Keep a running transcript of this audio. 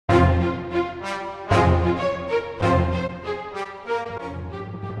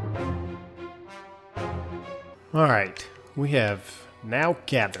Alright, we have now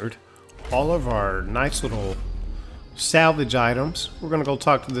gathered all of our nice little salvage items. We're gonna go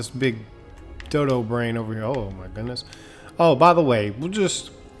talk to this big dodo brain over here. Oh my goodness. Oh, by the way,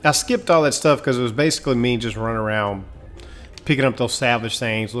 I skipped all that stuff because it was basically me just running around picking up those salvage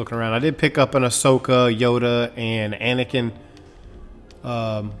things, looking around. I did pick up an Ahsoka, Yoda, and Anakin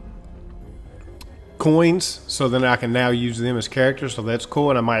coins, so then I can now use them as characters, so that's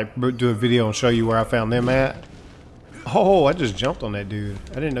cool, and I might do a video and show you where I found them at. Oh, I just jumped on that dude.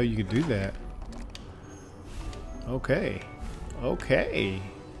 I didn't know you could do that. Okay. Okay.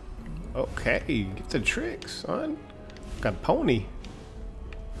 Okay. Get the trick, son. Got a pony.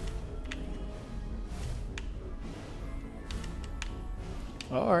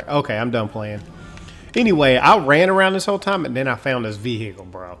 Alright. Okay, I'm done playing. Anyway, I ran around this whole time and then I found this vehicle,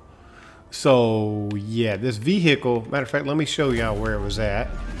 bro. So, yeah, this vehicle... Matter of fact, let me show y'all where it was at.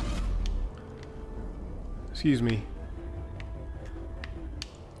 Excuse me.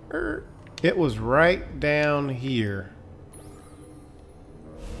 It was right down here.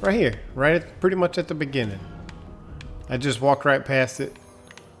 Right here. Pretty much at the beginning. I just walked right past it.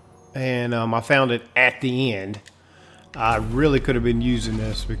 And I found it at the end. I really could have been using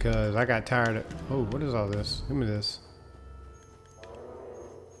this because I got tired of... Oh, what is all this? Give me this.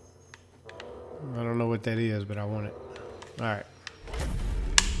 I don't know what that is, but I want it. Alright.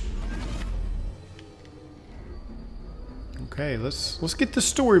 Okay, let's get the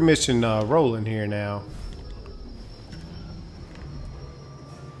story mission rolling here now.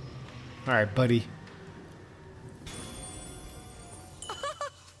 All right, buddy.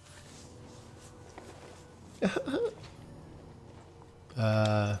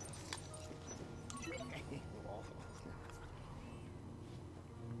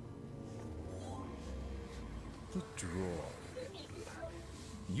 The droid.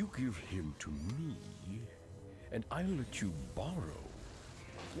 You give him to me, and I'll let you borrow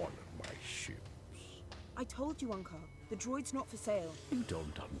one of my ships. I told you, Uncle. The droid's not for sale. You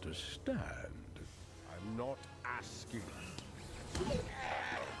don't understand. I'm not asking.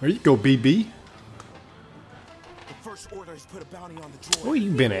 There you go, BB. The first order has put a bounty on the droid. Where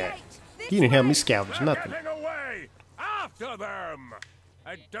you been at? You didn't help me salvage nothing. Getting away! After them!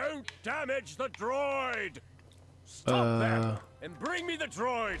 And don't damage the droid! Stop them and bring me the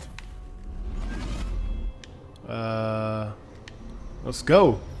droid! Let's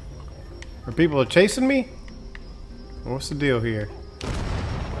go. Are people chasing me? What's the deal here?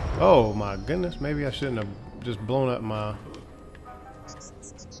 Oh my goodness, maybe I shouldn't have just blown up my...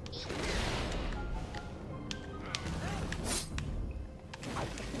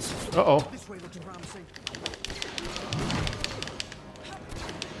 Uh-oh.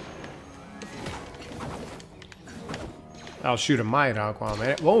 I'll shoot a might,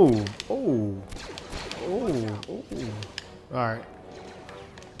 Aquaman. Whoa! Oh! Oh! Oh! Alright.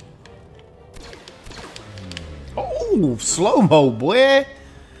 Oh! Slow-mo, boy!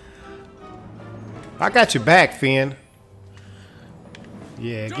 I got your back, Finn.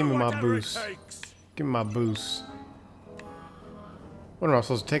 Yeah, give me my boost. Give me my boost. What am I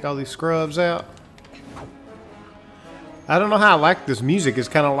supposed to take all these scrubs out? I don't know how I like this music. It's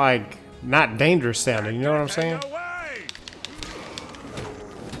kind of like not dangerous sounding. You know what I'm saying?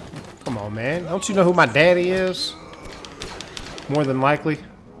 Come on, man. Don't you know who my daddy is? More than likely.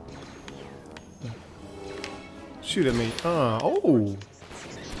 Shoot at me. Oh.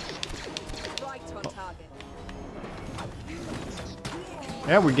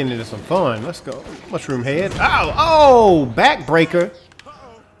 Now we're getting into some fun. Let's go. Mushroom head. Ow! Oh! Backbreaker.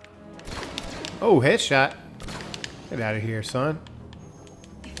 Oh, headshot. Get out of here, son.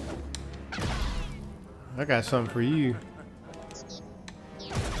 I got something for you.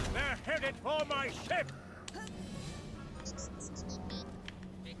 They're headed for my ship.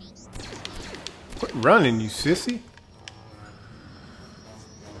 Quit running, you sissy.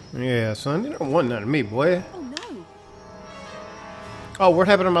 Yeah, son. You don't want none of me, boy. Oh no. Oh, what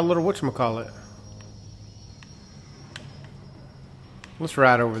happened to my little whatchamacallit? Let's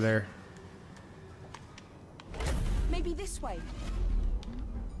ride over there. Maybe this way.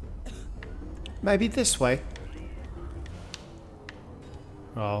 Maybe this way.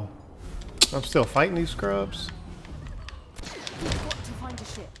 Oh. I'm still fighting these scrubs. We've got to find a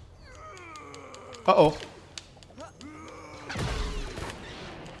ship. Uh-oh.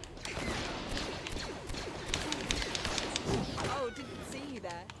 Oh, didn't see you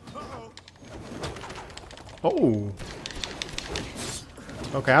there. Oh.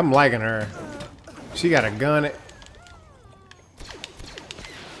 Okay, I'm liking her. She got a gun.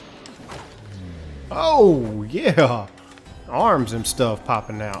 Oh, yeah. Arms and stuff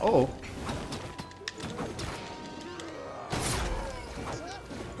popping out. Oh.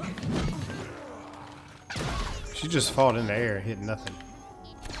 just fought in the air and hit nothing.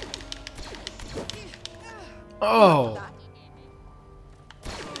 Oh!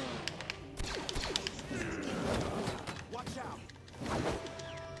 Watch out.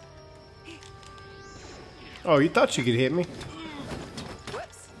 Oh, you thought you could hit me?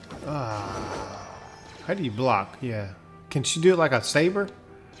 Whoops. How do you block? Yeah. Can she do it like a saber?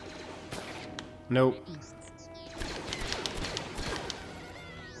 Nope.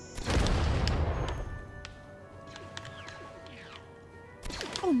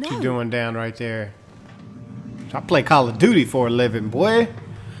 Oh no. What you doing down right there? I play Call of Duty for a living, boy.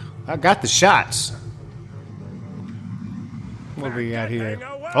 I got the shots. What do we got here?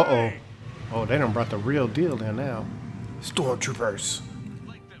 Uh-oh. Oh, they done brought the real deal down now. Stormtroopers.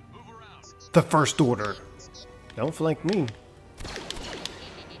 The First Order. Don't flank me.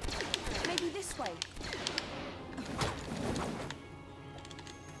 Maybe this way.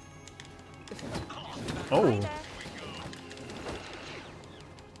 Oh. Hi there.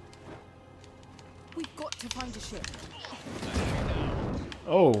 We've got to find a ship.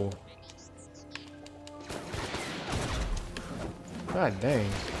 Oh. God dang.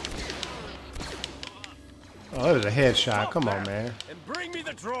 Oh, that was a headshot. Come on, man. And bring me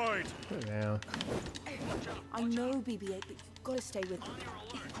the droid. Put it down. I know BB-8, but you've got to stay with me.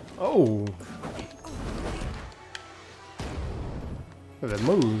 Oh. Look at that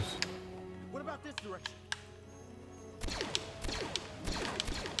moves. What about this direction?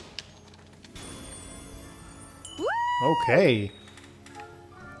 Okay.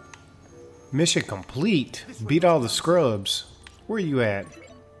 Mission complete. Beat all the scrubs. Where you at?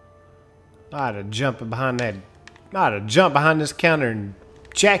 I had to jump behind that. I had to jump behind this counter and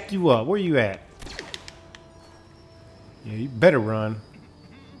jack you up. Where you at? Yeah, you better run.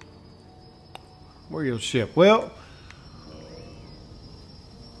 Where your ship? Well,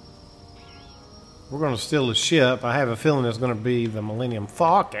 we're gonna steal the ship. I have a feeling it's gonna be the Millennium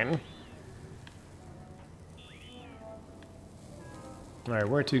Falcon. Alright,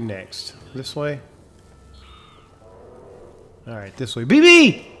 where to next? This way? Alright, this way.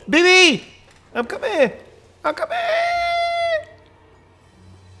 BB! BB! I'm coming! I'm coming!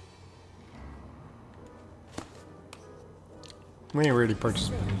 We ain't ready to purchase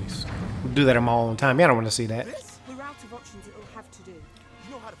abilities. We'll do that on my own time. Yeah, I don't want to see that. This? We're out of options. It'll have to do.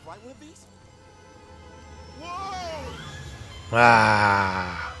 You know how to fly one of these? Whoa!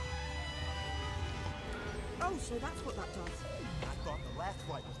 Ah. Oh, so that's what that does. I thought the last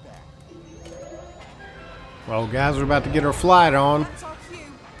flight was bad. Well, guys, we're about to get our flight on. That's our cue.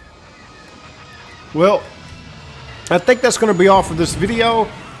 Well, I think that's going to be all for this video.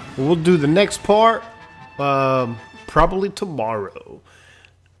 We'll do the next part probably tomorrow.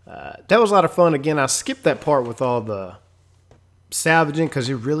 That was a lot of fun. Again, I skipped that part with all the salvaging because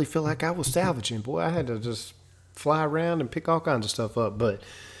it really felt like I was salvaging. Boy, I had to just fly around and pick all kinds of stuff up. But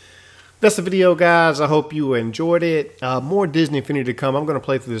that's the video, guys. I hope you enjoyed it. More Disney Infinity to come. I'm going to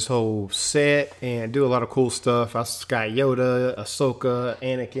play through this whole set and do a lot of cool stuff. I got Yoda, Ahsoka,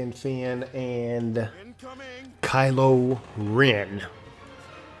 Anakin, Finn, and Incoming! Kylo Ren.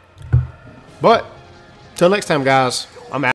 But till next time, guys.